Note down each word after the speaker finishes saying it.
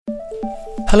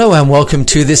Hello and welcome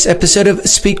to this episode of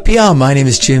Speak PR. My name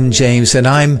is Jim James and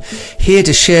I'm here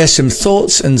to share some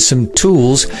thoughts and some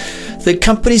tools that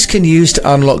companies can use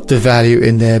to unlock the value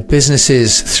in their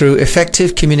businesses through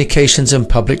effective communications and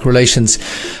public relations.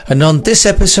 And on this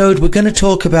episode, we're going to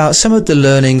talk about some of the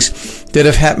learnings that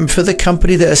have happened for the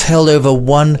company that has held over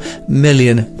 1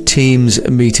 million Teams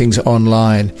meetings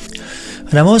online.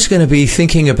 And I'm also going to be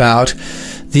thinking about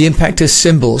the impact of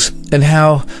symbols and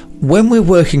how when we're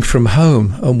working from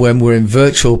home and when we're in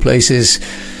virtual places,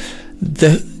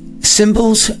 the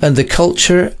symbols and the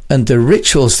culture and the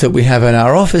rituals that we have in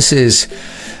our offices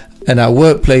and our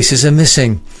workplaces are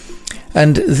missing.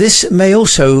 And this may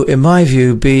also, in my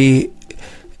view, be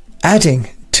adding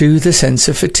to the sense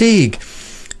of fatigue.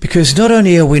 Because not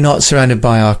only are we not surrounded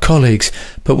by our colleagues,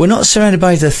 but we're not surrounded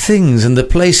by the things and the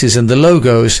places and the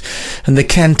logos and the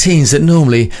canteens that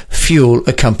normally fuel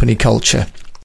a company culture.